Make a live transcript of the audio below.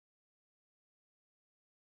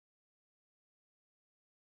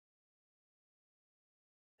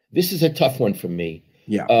This is a tough one for me.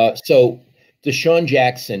 Yeah. So DeSean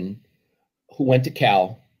Jackson, who went to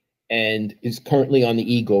Cal and is currently on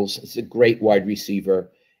the Eagles, is a great wide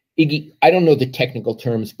receiver. Iggy, I don't know the technical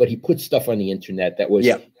terms, but he put stuff on the internet that was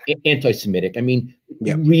anti-Semitic. I mean,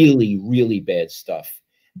 really, really bad stuff.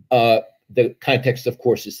 The context, of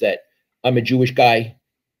course, is that I'm a Jewish guy.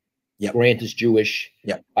 Grant is Jewish.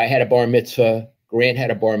 I had a bar mitzvah. Grant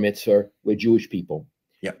had a bar mitzvah. We're Jewish people.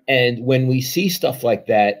 And when we see stuff like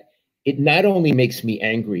that, it not only makes me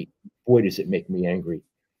angry, boy, does it make me angry.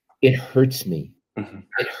 It hurts me.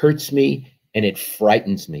 It hurts me and it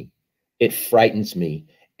frightens me. It frightens me.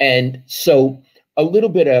 And so a little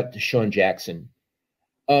bit of DeSean Jackson.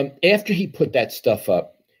 After he put that stuff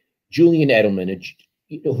up, Julian Edelman,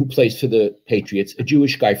 who plays for the Patriots, a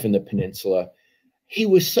Jewish guy from the peninsula, he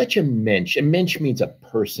was such a mensch. A mensch means a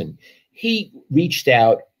person. He reached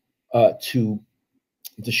out to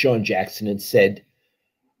DeSean Jackson and said,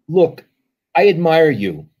 look, I admire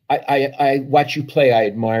you. I watch you play. I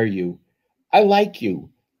admire you. I like you.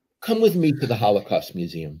 Come with me to the Holocaust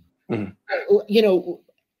Museum. You know,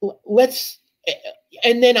 let's,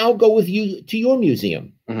 and then I'll go with you to your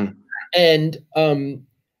museum. And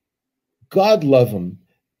God love him.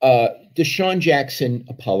 DeSean Jackson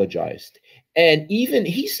apologized. And even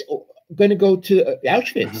he's going to go to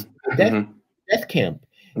Auschwitz, death camp.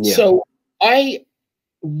 So I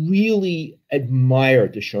really admire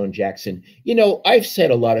DeSean Jackson. You know, I've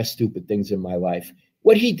said a lot of stupid things in my life.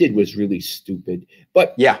 What he did was really stupid.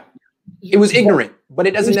 But it was ignorant, but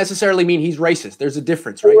it doesn't necessarily mean he's racist. There's a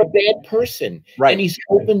difference, right? Or a bad person. And he's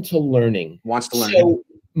open to learning. Wants to learn. So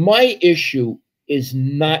my issue is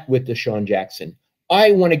not with DeSean Jackson.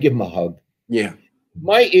 I want to give him a hug.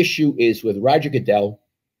 My issue is with Roger Goodell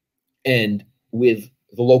and with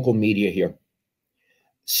the local media here.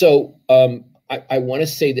 So I want to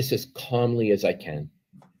say this as calmly as I can.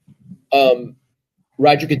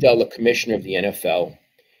 Roger Goodell, the commissioner of the NFL,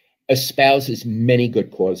 espouses many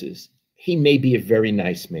good causes. He may be a very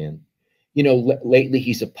nice man. You know, lately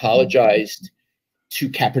he's apologized to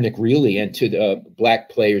Kaepernick really and to the black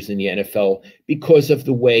players in the NFL because of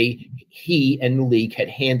the way he and the league had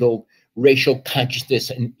handled racial consciousness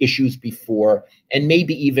and issues before, and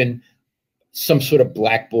maybe even some sort of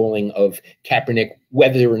blackballing of Kaepernick,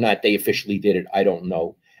 whether or not they officially did it, I don't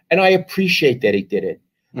know. And I appreciate that he did it.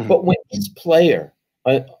 But when his player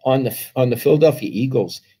on the Philadelphia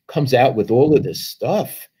Eagles comes out with all of this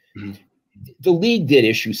stuff, the league did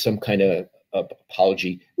issue some kind of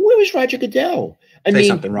apology. Where was Roger Goodell? I mean,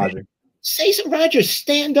 something, Roger. Say something, Roger.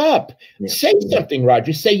 Stand up. Say something,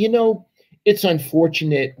 Roger. Say, you know, it's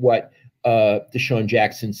unfortunate what DeSean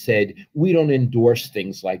Jackson said. We don't endorse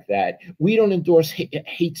things like that. We don't endorse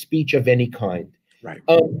hate speech of any kind.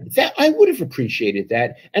 That I would have appreciated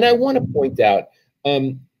that. And I want to point out,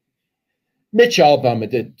 Mitch Albom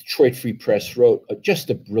at the Detroit Free Press wrote just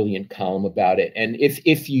a brilliant column about it. And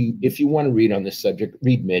if you want to read on this subject,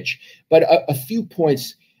 read Mitch. But a few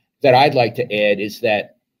points that I'd like to add is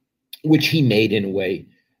that, which he made in a way,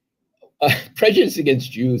 prejudice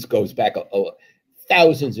against Jews goes back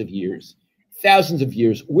thousands of years.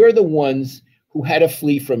 We're the ones who had to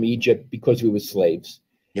flee from Egypt because we were slaves.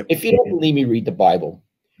 If you don't believe me, read the Bible.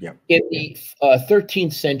 In the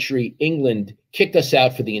 13th century, England kicked us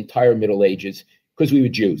out for the entire Middle Ages because we were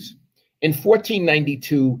Jews. In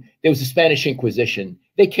 1492, there was the Spanish Inquisition.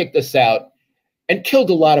 They kicked us out and killed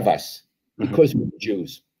a lot of us because we were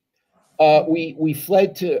Jews. We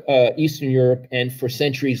fled to Eastern Europe and for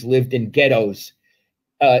centuries lived in ghettos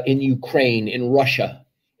in Ukraine, in Russia.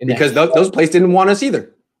 Because those places didn't want us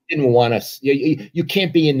either. Didn't want us. You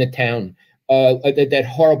can't be in the town. That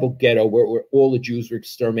horrible ghetto where all the Jews were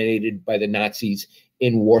exterminated by the Nazis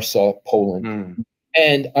in Warsaw, Poland.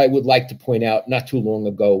 And I would like to point out, not too long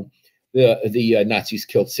ago, the Nazis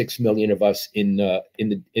killed 6 million of us in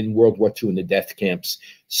World War II in the death camps.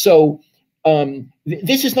 So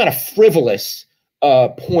this is not a frivolous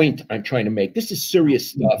point I'm trying to make. This is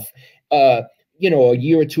serious stuff. You know, a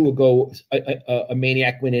year or two ago, a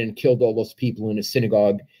maniac went in and killed all those people in a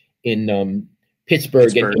synagogue in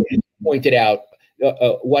Pittsburgh. And pointed out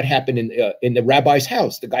what happened in the rabbi's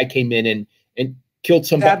house. The guy came in and killed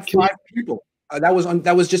somebody. 5 people.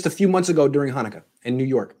 That was just a few months ago during Hanukkah in New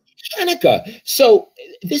York. Hanukkah. So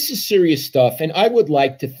this is serious stuff, and I would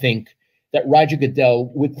like to think that Roger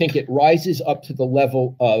Goodell would think it rises up to the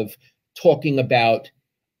level of talking about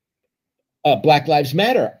Black Lives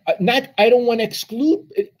Matter. I don't want to exclude.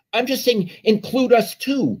 I'm just saying include us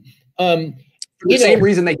too. For the same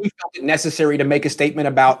reason that he felt it necessary to make a statement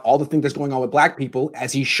about all the things that's going on with black people,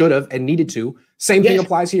 as he should have and needed to. Same thing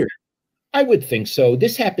applies here. I would think so.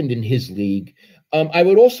 This happened in his league. I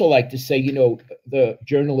would also like to say, the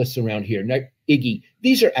journalists around here, now, Iggy,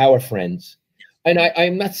 these are our friends. And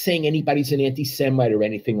I'm not saying anybody's an anti-Semite or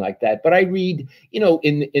anything like that, but I read, in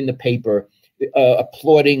the paper,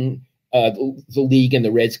 applauding the league and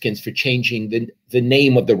the Redskins for changing the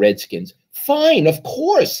name of the Redskins. Fine, of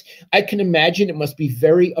course. I can imagine it must be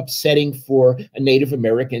very upsetting for a Native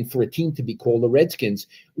American for a team to be called the Redskins.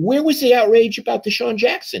 Where was the outrage about DeSean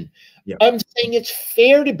Jackson? Yeah. I'm saying it's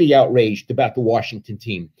fair to be outraged about the Washington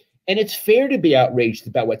team. And it's fair to be outraged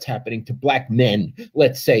about what's happening to black men,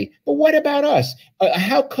 let's say. But what about us?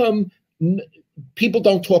 How come people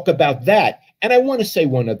don't talk about that? And I want to say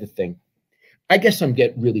one other thing. I guess I'm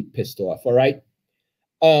getting really pissed off, all right?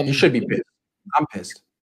 You should be pissed. I'm pissed.